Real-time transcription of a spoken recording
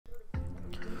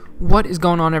What is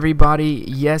going on, everybody?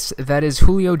 Yes, that is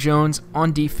Julio Jones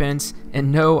on defense,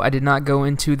 and no, I did not go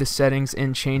into the settings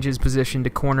and change his position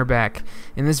to cornerback.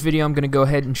 In this video, I'm going to go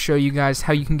ahead and show you guys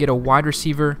how you can get a wide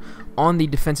receiver on the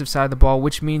defensive side of the ball,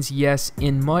 which means, yes,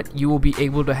 in MUT, you will be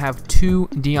able to have two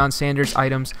Deion Sanders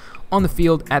items on the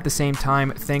field at the same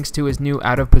time thanks to his new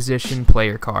out-of-position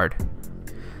player card.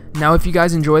 Now, if you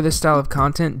guys enjoy this style of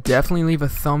content, definitely leave a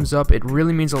thumbs up. It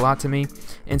really means a lot to me.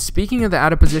 And speaking of the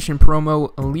out-of-position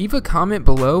promo, leave a comment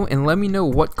below and let me know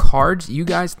what cards you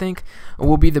guys think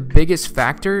will be the biggest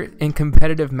factor in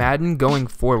competitive Madden going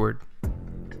forward.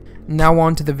 Now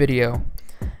on to the video.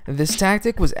 This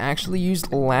tactic was actually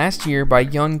used last year by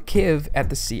young Kiv at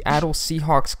the Seattle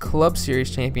Seahawks Club Series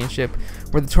Championship,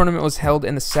 where the tournament was held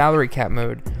in the salary cap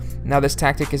mode. Now, this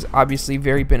tactic is obviously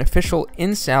very beneficial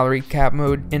in salary cap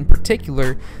mode in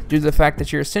particular due to the fact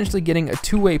that you're essentially getting a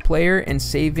two-way player and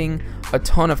saving a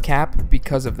ton of cap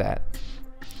because of that.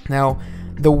 Now,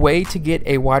 the way to get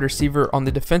a wide receiver on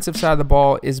the defensive side of the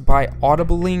ball is by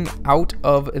audibling out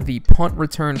of the punt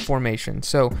return formation.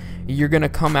 So you're going to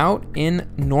come out in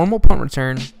normal punt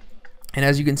return, and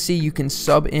as you can see, you can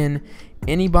sub in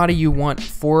anybody you want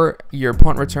for your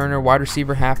punt returner, wide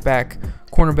receiver, halfback,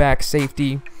 cornerback,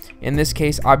 safety. In this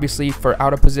case, obviously, for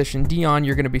out-of-position Deion,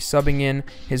 you're going to be subbing in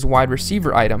his wide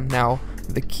receiver item. Now,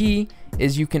 the key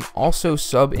is you can also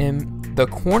sub in the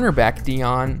cornerback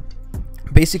Deion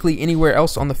basically anywhere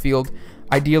else on the field,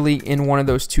 ideally in one of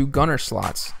those two gunner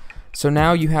slots. So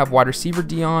now you have wide receiver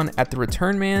Deion at the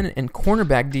return man and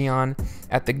cornerback Deion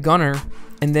at the gunner,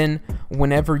 and then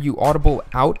whenever you audible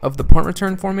out of the punt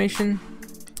return formation,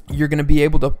 you're going to be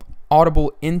able to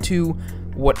audible into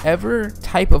whatever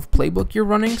type of playbook you're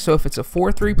running. So if it's a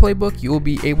 4-3 playbook, you will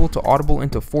be able to audible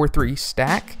into 4-3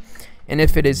 stack, and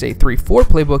if it is a 3-4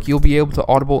 playbook, you'll be able to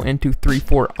audible into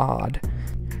 3-4 odd.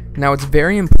 Now, it's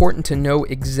very important to know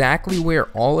exactly where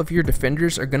all of your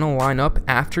defenders are going to line up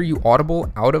after you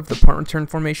audible out of the punt return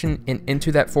formation and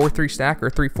into that 4-3 stack or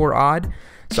 3-4 odd.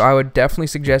 So I would definitely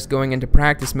suggest going into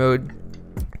practice mode,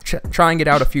 trying it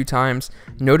out a few times,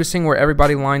 noticing where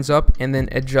everybody lines up, and then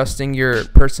adjusting your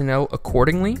personnel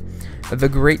accordingly. The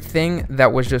great thing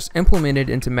that was just implemented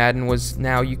into Madden was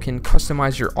now you can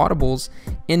customize your audibles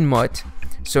in MUT.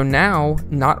 So now,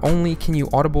 not only can you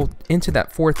audible into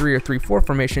that 4-3 or 3-4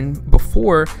 formation,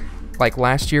 before, like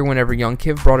last year whenever Young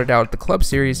Kiv brought it out at the Club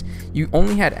Series, you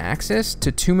only had access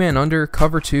to 2-man under,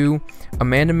 cover 2, a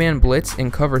man-to-man blitz,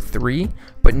 and cover 3,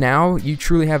 but now you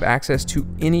truly have access to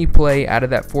any play out of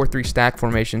that 4-3 stack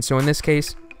formation. So in this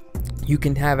case, you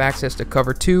can have access to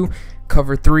cover 2,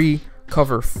 cover 3,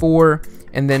 cover 4,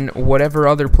 and then whatever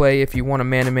other play. If you want a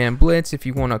man-to-man blitz, if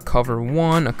you want a cover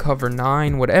 1, a cover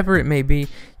 9, whatever it may be,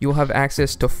 you'll have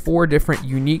access to 4 different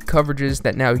unique coverages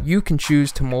that now you can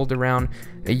choose to mold around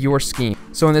your scheme.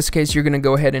 So in this case, you're going to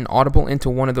go ahead and audible into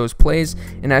one of those plays,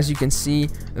 and as you can see,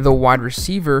 the wide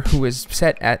receiver who is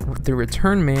set at the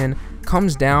return man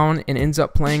comes down and ends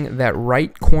up playing that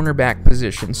right cornerback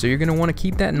position. So you're going to want to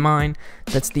keep that in mind.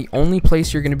 That's the only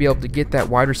place you're going to be able to get that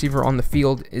wide receiver on the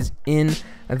field, is in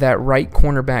that right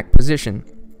cornerback position.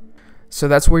 So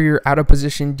that's where your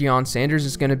out-of-position Deion Sanders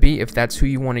is going to be if that's who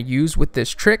you want to use with this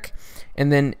trick.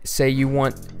 And then say you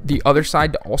want the other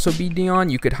side to also be Deion,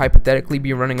 you could hypothetically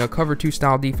be running a cover 2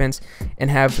 style defense and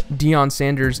have Deion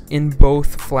Sanders in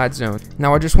both flat zones.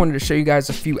 Now, I just wanted to show you guys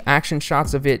a few action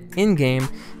shots of it in game.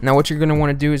 Now, what you're going to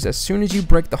want to do is as soon as you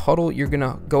break the huddle, you're going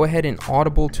to go ahead and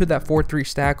audible to that 4-3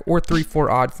 stack or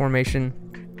 3-4 odd formation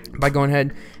by going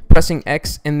ahead, pressing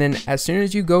X, and then as soon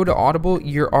as you go to audible,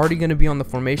 you're already going to be on the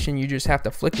formation. You just have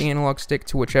to flick the analog stick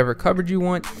to whichever coverage you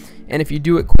want, and if you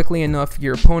do it quickly enough,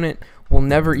 your opponent will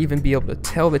never even be able to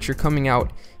tell that you're coming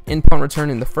out in punt return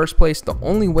in the first place. The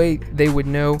only way they would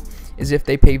know is if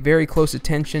they pay very close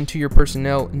attention to your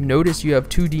personnel, notice you have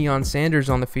 2 Deion Sanders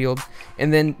on the field,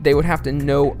 and then they would have to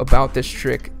know about this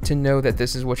trick to know that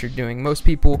this is what you're doing. Most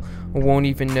people won't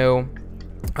even know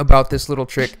about this little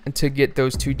trick to get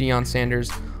those 2 Deion Sanders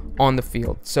on the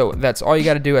field. So that's all you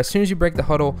got to do. As soon as you break the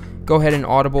huddle, go ahead and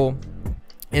audible,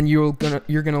 and you're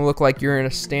gonna look like you're in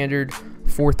a standard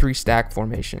 4-3 stack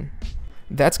formation.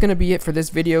 That's going to be it for this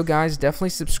video, guys. Definitely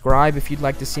subscribe if you'd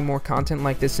like to see more content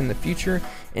like this in the future,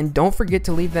 and don't forget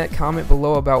to leave that comment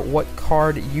below about what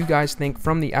card you guys think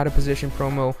from the out-of-position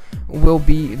promo will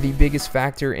be the biggest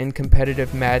factor in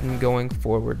competitive Madden going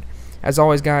forward. As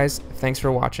always, guys, thanks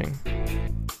for watching.